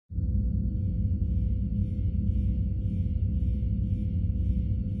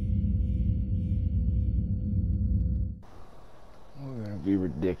would be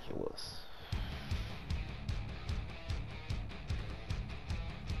ridiculous.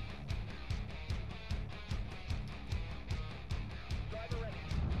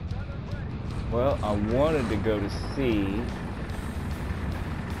 Well, I wanted to go to C.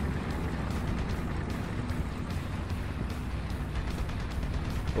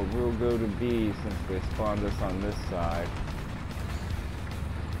 But we'll go to B since they spawned us on this side.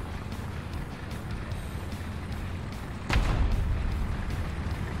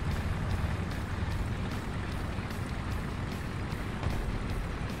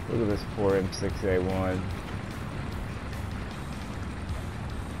 Look at this poor M6A1.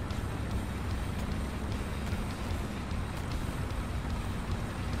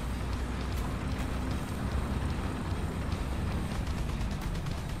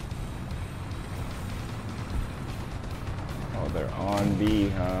 Oh, they're on B,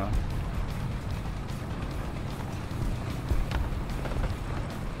 huh?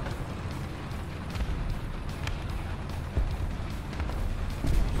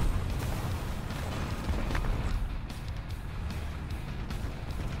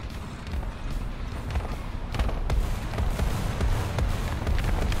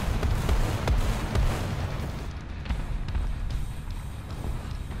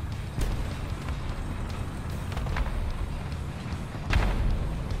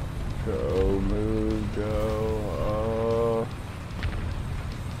 Go, move, go, oh.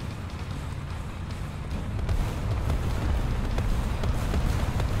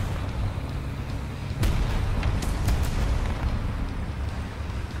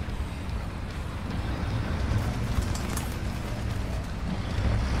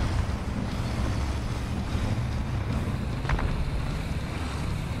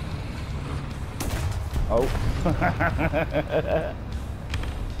 Oh.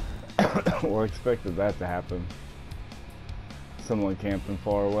 Or expected that to happen. Someone camping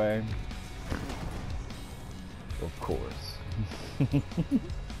far away. Of course.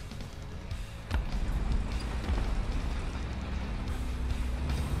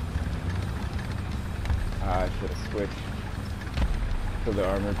 I should have switched to the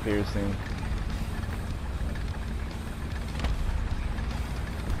armor piercing.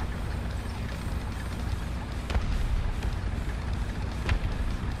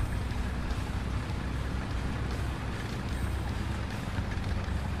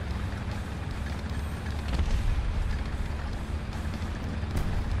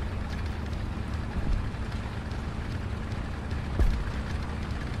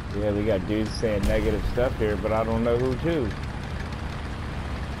 Yeah, we got dudes saying negative stuff here, but I don't know who to. Let's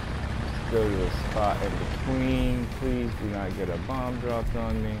go to a spot in between. Please do not get a bomb dropped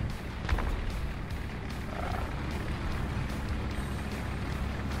on me.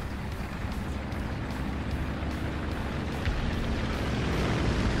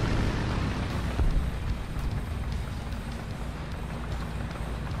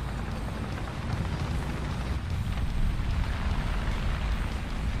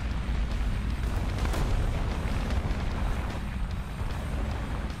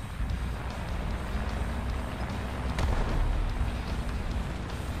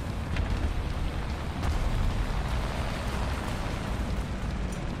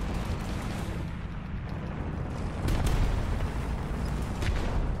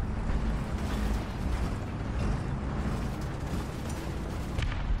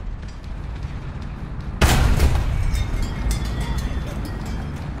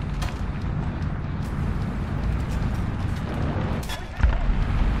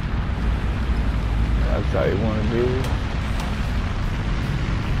 That's how you want to do.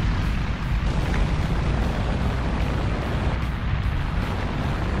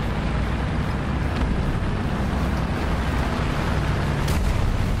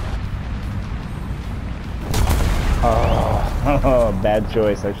 Oh, bad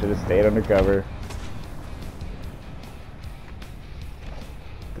choice. I should have stayed undercover.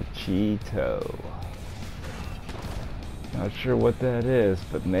 The Cheeto. Not sure what that is,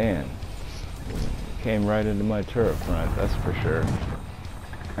 but man, came right into my turret front, that's for sure.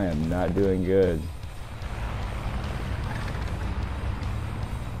 I am not doing good.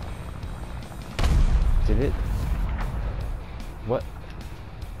 Did it? What?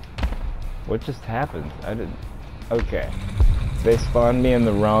 What just happened? I didn't... Okay. They spawned me in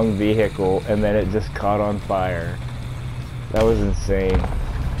the wrong vehicle and then it just caught on fire. That was insane.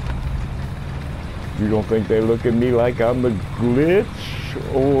 You don't think they look at me like I'm a glitch?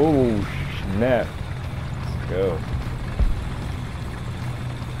 Oh, snap. Let's go.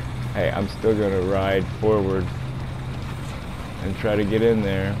 Hey, I'm still gonna ride forward and try to get in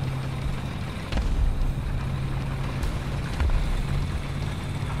there.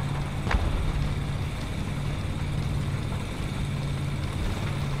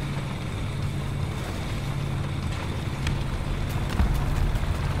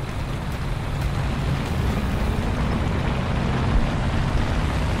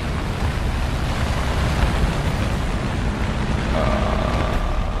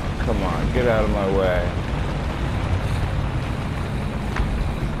 come on, get out of my way.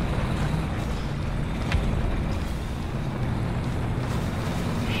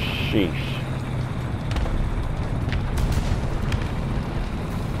 Sheesh.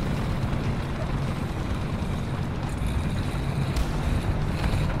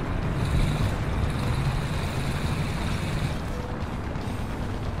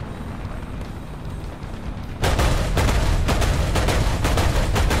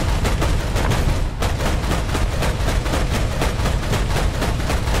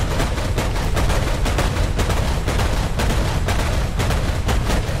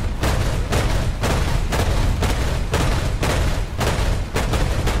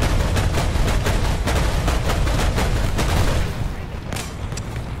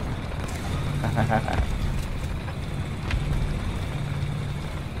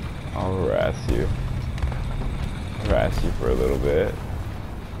 I'll harass you. Harass you for a little bit.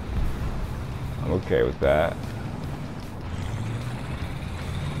 I'm okay with that.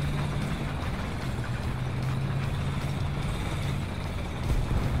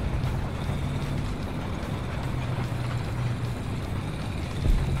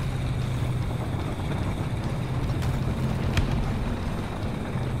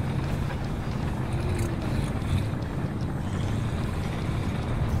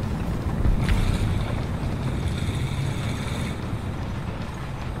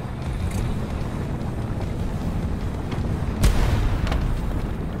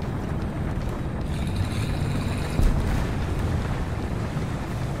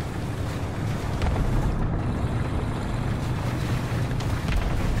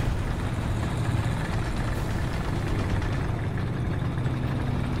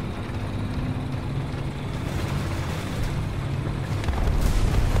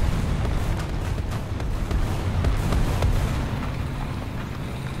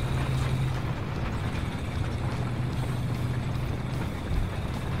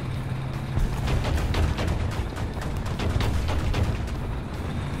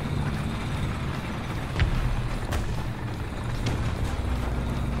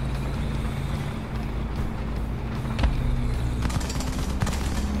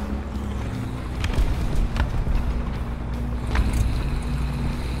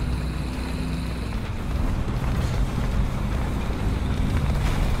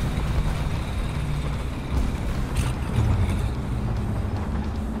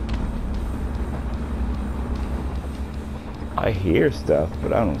 I hear stuff,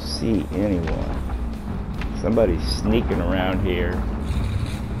 but I don't see anyone. Somebody's sneaking around here.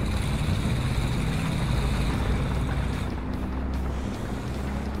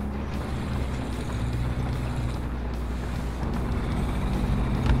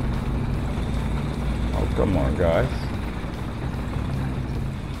 Oh, come on, guys.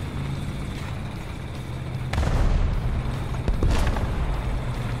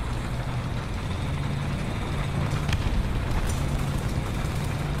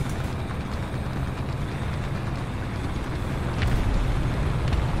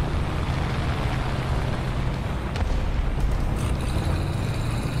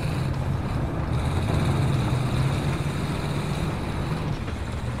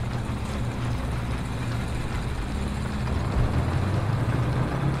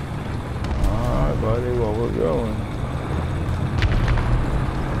 Buddy, where we're going.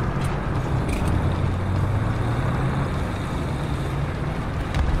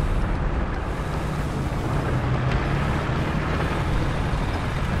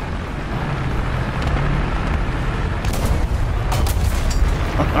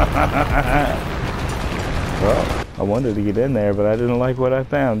 Well, I wanted to get in there, but I didn't like what I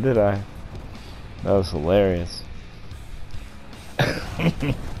found, did I? That was hilarious.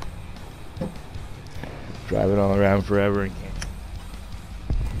 Driving all around forever and can't.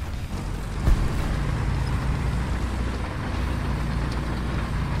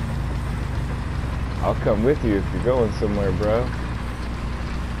 I'll come with you if you're going somewhere, bro.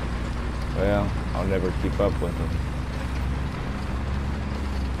 Well, I'll never keep up with them.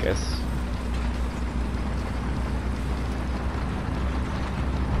 Guess.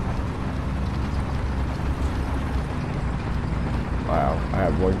 Wow, I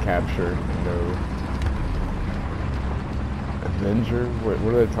have one capture, no. Avenger?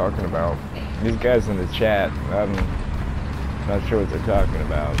 What are they talking about? These guys in the chat, I'm not sure what they're talking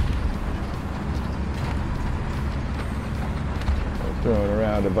about. They're throwing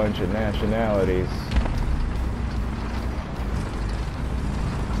around a bunch of nationalities.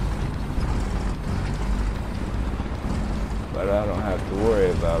 But I don't have to worry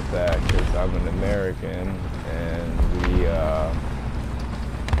about that because I'm an American and we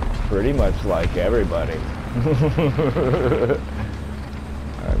pretty much like everybody.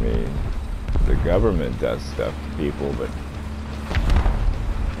 I mean, the government does stuff to people, but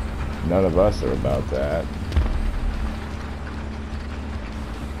none of us are about that.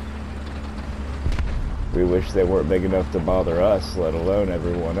 We wish they weren't big enough to bother us, let alone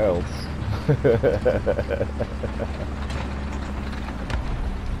everyone else.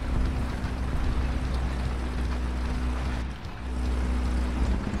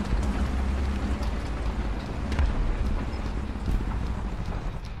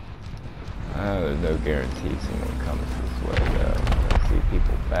 There's no guarantee someone comes this way, though. I see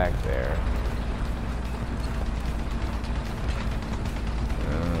people back there.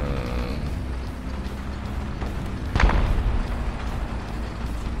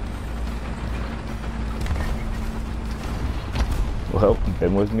 Well,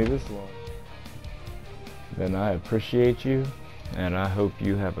 been with me this long. Then I appreciate you, and I hope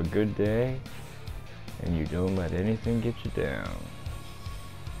you have a good day, and you don't let anything get you down.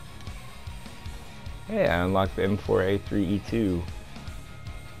 Hey, I unlocked the M4A3E2.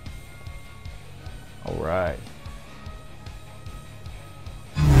 Alright.